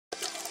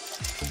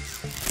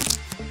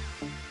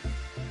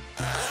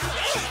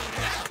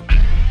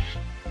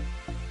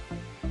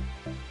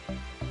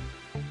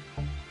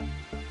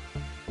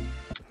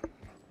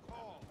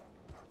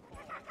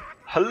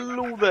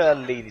Hello there,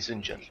 ladies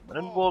and gentlemen,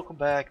 and welcome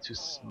back to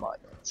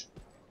Smite.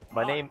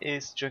 My name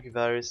is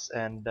JunkyVirus,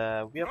 and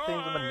we are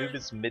playing some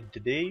Anubis mid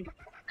today,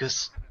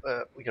 because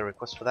we got a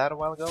request for that a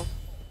while ago,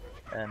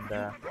 and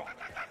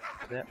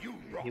yeah,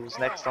 he was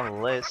next on the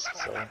list,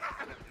 so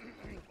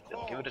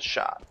we'll give it a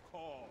shot.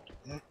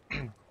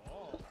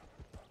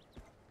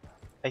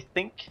 I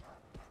think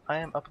I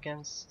am up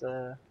against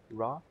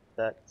Ra.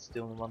 That's the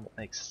only one that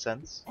makes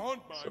sense,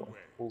 so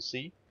we'll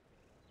see.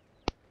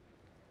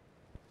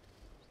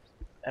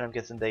 And I'm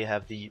guessing they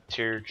have the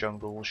tier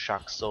jungle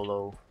shock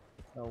solo.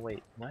 Oh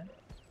wait, what?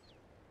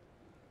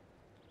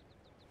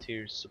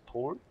 Tier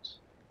support,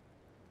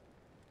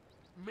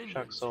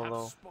 shock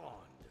solo,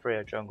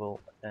 Freya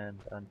jungle, and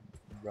a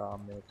Ra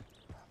mid.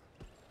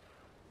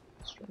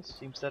 Strange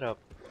team setup.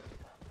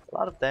 A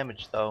lot of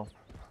damage though.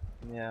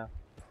 Yeah.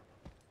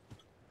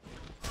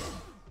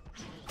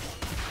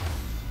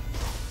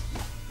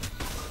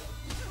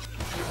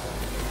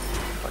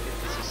 Fuck it,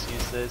 let's just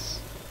use this.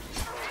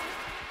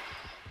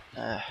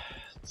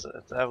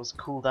 That was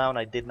cooldown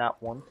I did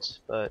not want,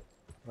 but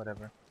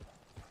whatever.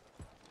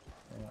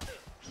 Yeah.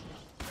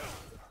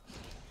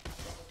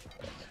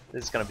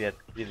 This is gonna be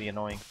really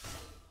annoying.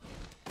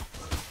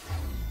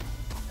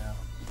 Yeah.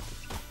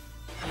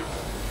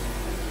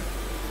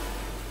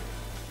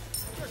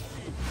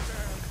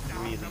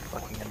 Really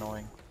fucking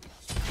annoying.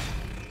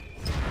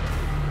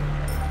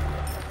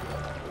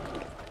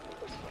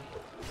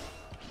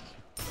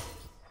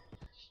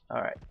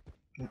 Alright.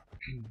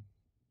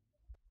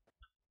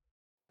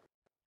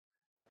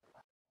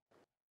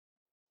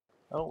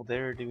 Oh,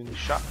 they're doing the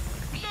shock.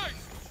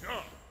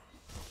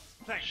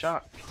 Nice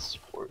shock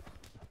support.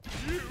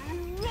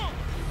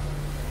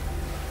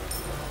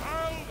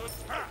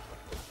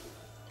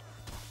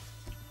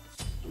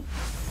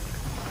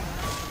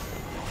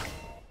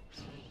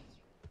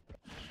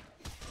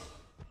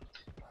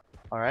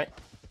 Alright,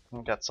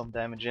 we got some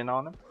damage in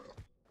on him.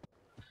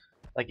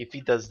 Like if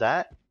he does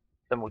that,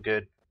 then we're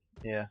good.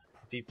 Yeah,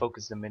 if he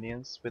focuses the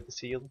minions with the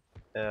seal,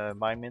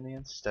 my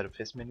minions instead of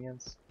his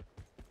minions,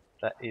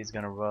 that is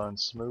gonna run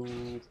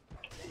smooth.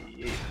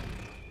 Yeah.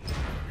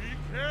 Be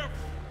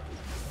careful.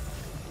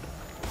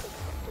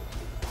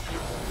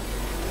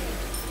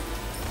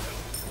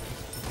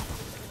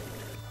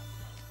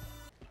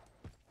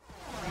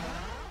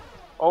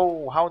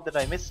 Oh, how did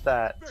I miss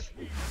that?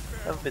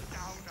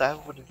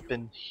 That would have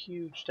been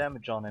huge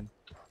damage on him.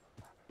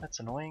 That's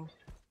annoying.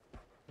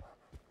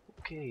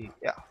 Okay,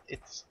 yeah,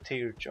 it's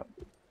tier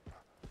jungle.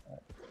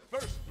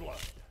 First blood.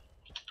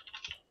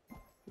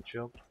 Good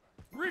job.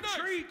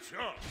 Retreat!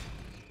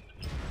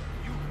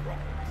 You rock.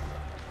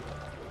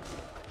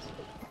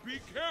 Be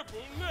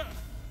careful left.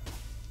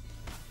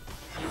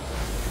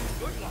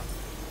 Good luck.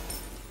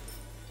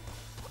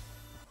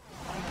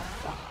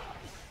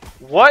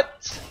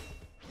 What?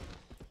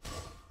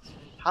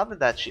 How did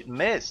that shit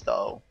miss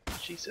though?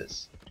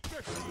 Jesus.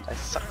 I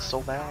suck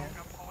so bad.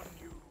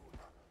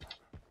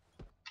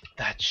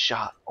 That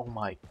shot, oh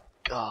my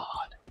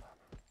god.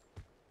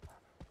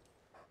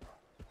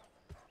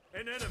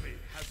 An enemy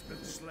has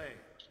been slain.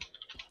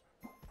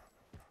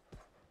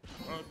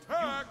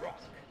 Attack!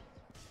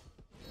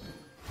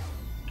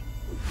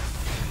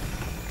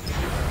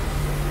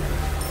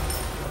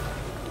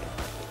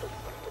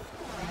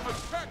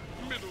 Attack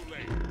middle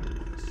lane.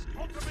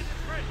 Ultimate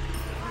is ready.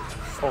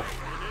 Oh.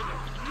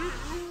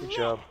 Good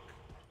job.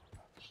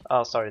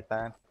 Oh, sorry,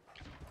 Than.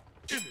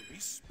 Enemy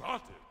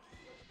spotted.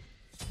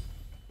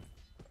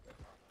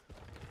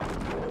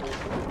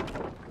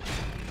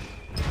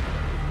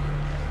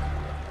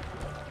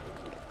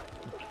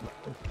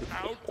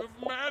 Out of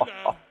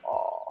mana.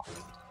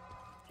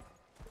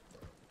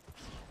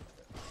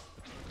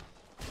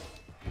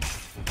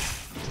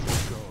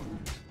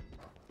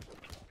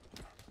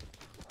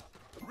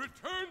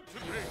 Return to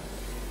me.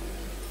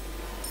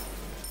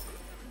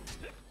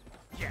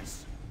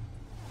 Yes.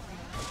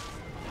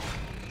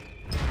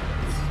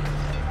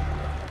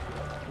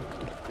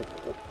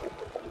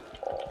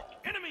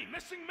 Enemy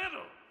missing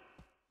middle.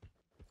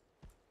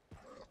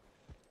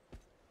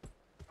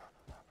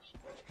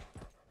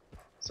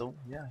 So,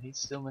 yeah, he's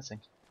still missing.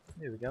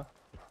 There we go.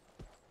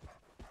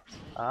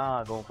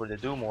 Ah, going for the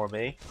Doom Orb,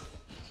 eh?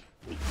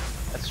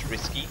 That's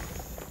risky.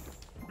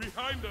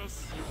 Behind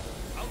us.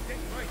 I'll take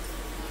right.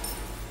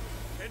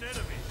 An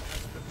enemy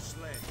has been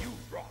slain. You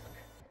rock.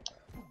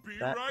 Be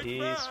That right is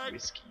back.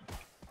 risky.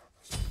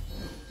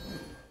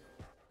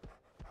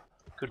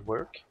 Good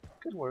work.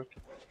 Good work.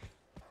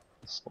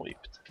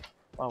 Sniped.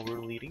 Wow, we're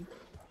leading.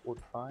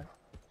 45.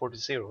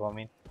 40-0, I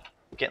mean.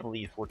 We can't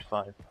lead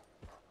 45.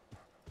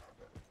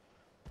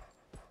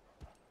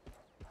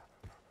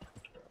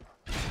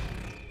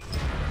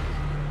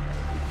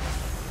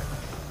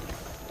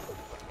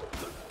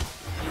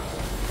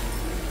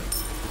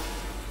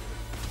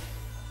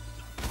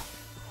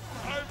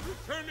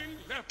 Turning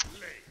left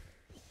lane.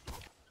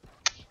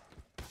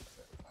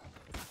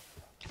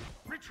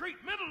 Retreat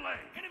middle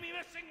lane. Enemy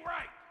missing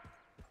right.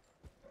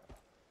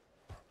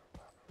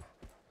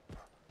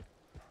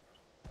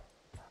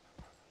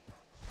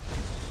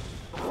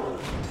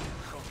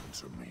 Come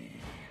to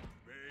me.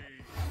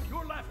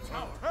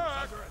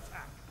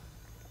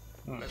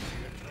 Let the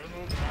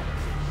eternal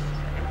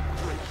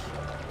embrace you.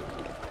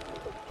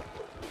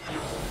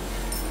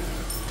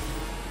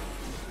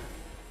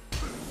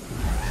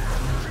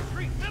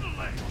 Retreat middle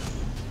lane.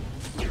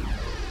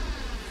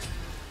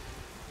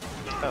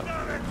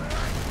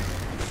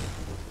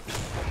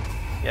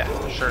 Yeah,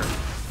 sure.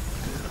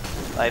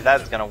 Like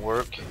that's gonna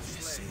work.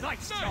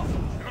 Nice job.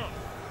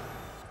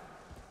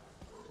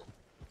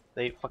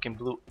 They fucking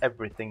blew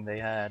everything they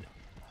had.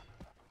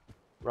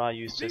 Ra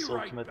used his Be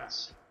right ultimate. back.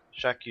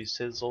 Shaq used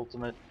his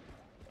ultimate.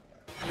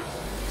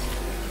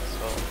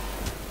 So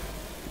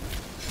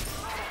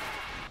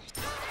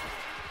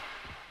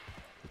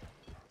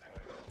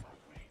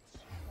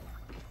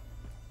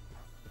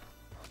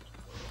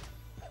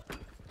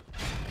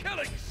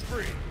Killing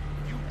spree.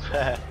 You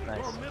nice.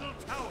 Your middle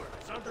tower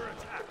is under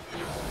attack.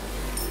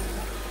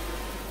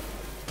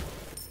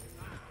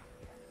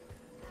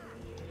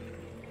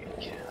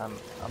 I'm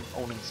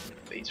owning some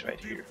base right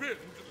here. Defend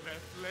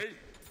left lane.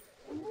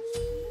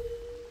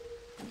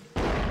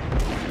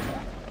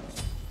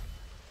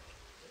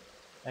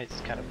 I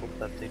just kind of hope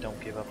that they don't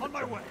give up. On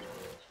my way.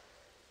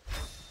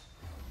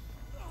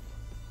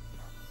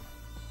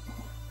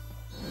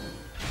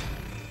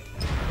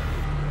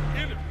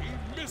 Enemy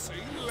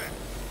missing left.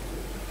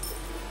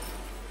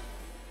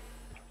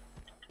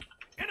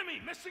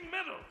 Enemy missing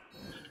middle.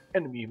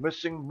 Enemy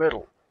missing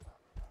middle.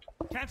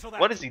 Cancel that.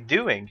 What is he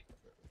doing?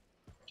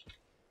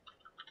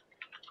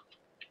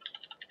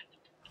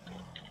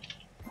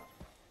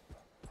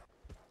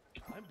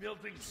 I'm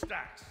building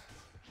stacks.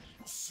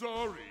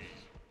 Sorry.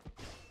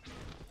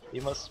 He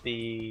must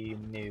be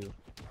new,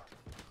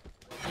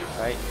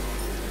 right?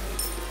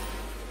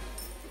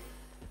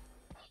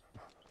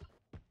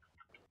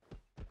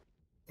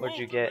 What'd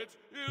you get?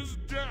 Ultimate is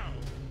down.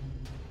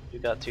 You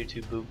got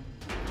 2-2 boo.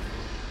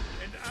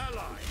 An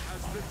ally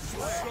has been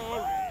slain.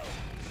 Sorry.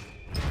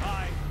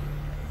 Hi.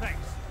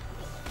 Thanks.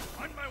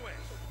 On my way.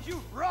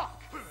 You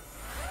rock.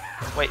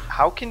 Wait,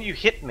 how can you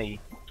hit me?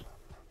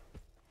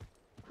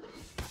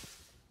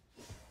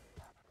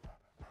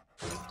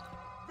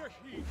 The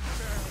heat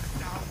bears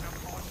down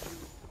upon you.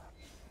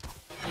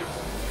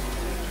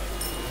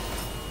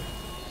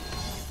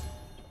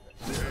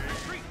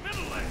 Retreat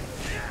middle lane.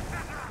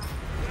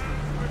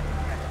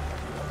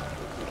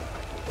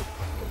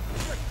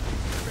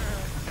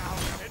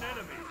 An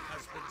enemy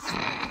has been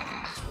slain.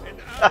 An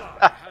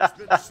ally has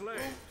been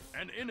slain.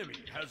 An enemy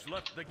has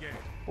left the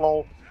game.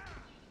 Lol.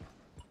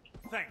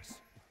 Thanks.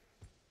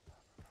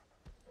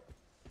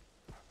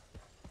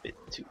 Bit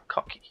too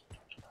cocky.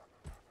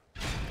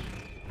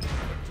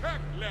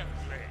 Attack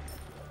left lane.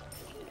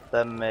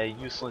 Them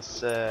useless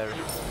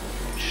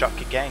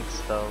shocky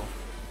ganks though.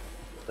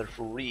 They're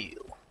for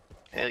real.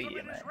 Hell yeah,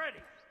 Ultimate man. is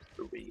ready.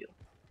 For real.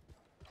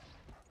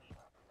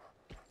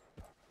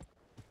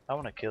 I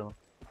wanna kill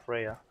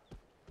Freya.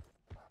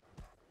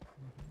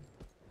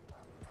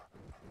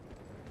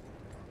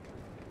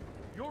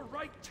 Your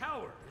right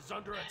tower is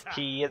under attack.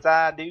 Yes,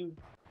 I do.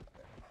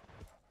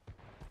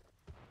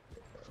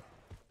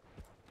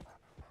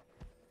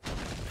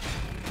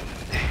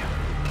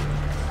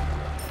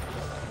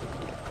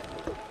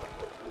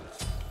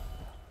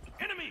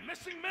 Enemy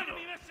missing middle.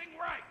 Enemy missing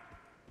right.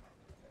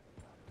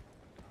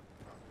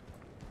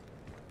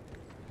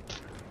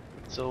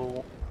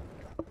 So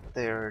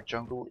their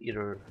jungle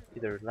either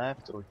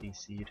left or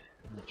DC'd.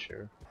 I'm not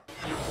sure.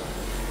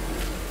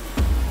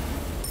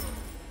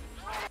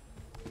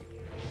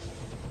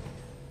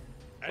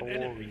 An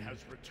enemy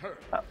has returned.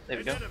 Ah, there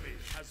we go. An enemy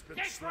has been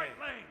slain. Right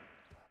lane.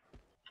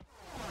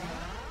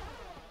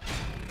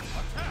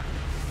 Attack.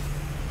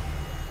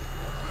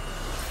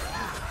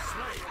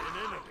 Slay an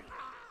enemy.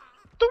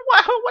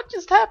 Wow, what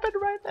just happened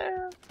right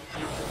there?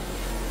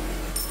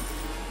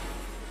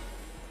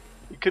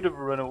 He could have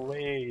run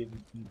away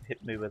and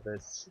hit me with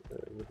his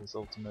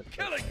ultimate.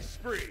 Killing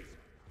spree.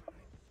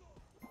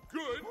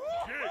 Good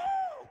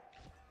game.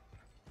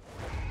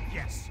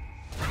 Yes.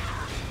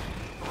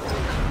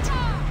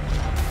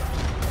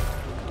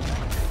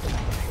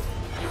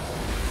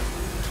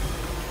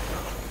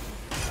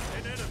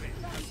 An enemy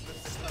has been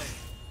slain.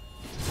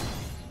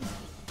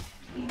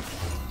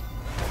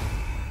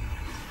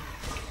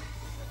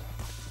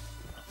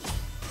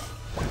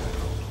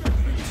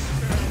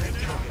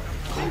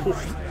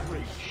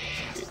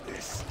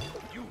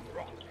 You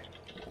rock.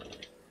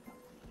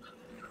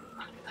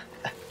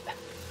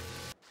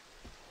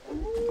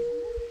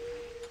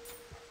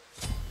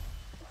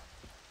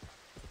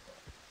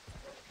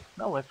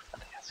 No,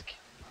 everybody has a kill.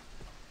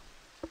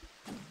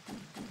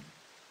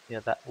 Yeah,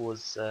 that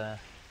was the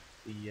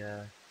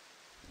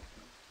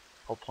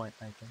whole point,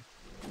 I think.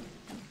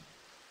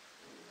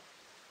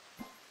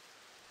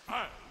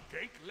 I'll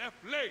take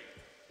left lane.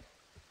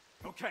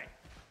 Okay.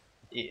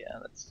 Yeah,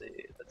 that's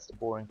the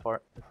boring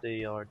part. But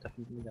they are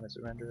definitely gonna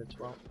surrender as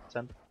well.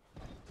 10.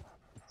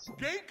 So,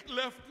 Gank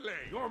left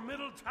lane. Your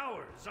middle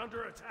tower is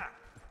under attack.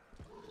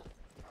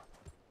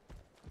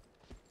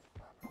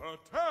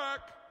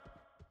 Attack!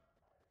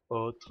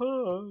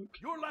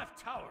 attack! Your left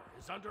tower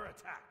is under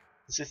attack.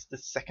 This is the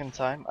second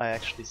time I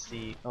actually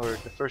see, or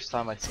the first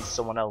time I see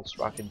someone else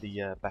rocking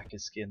the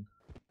Bacchus skin,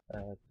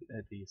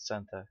 the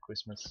Santa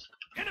Christmas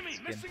Enemy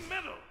skin. missing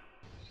middle.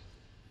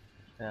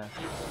 Yeah.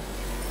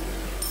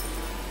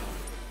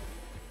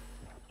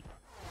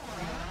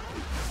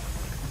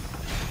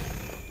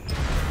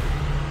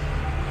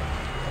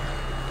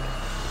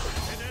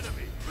 An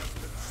enemy has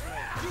been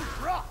slain.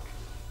 You rock!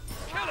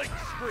 Killing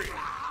spree!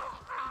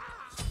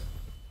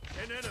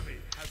 An enemy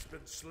has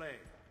been slain.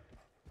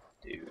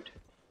 Dude,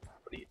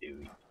 what are you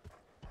doing?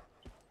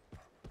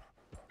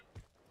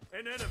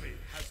 An enemy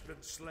has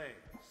been slain.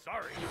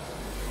 Sorry.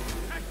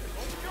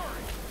 Tactical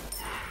fury.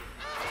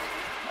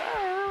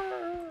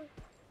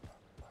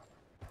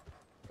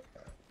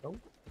 Oh,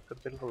 got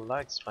a bit of a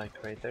lag spike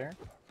right there.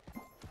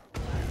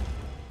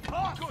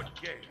 Good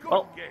game. Good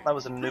Well, game. that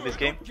was an Anubis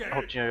game. Good I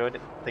hope you enjoyed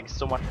it. Thank you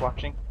so much for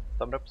watching.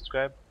 Thumbs up,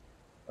 subscribe.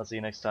 I'll see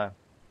you next time.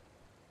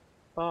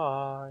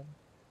 Bye.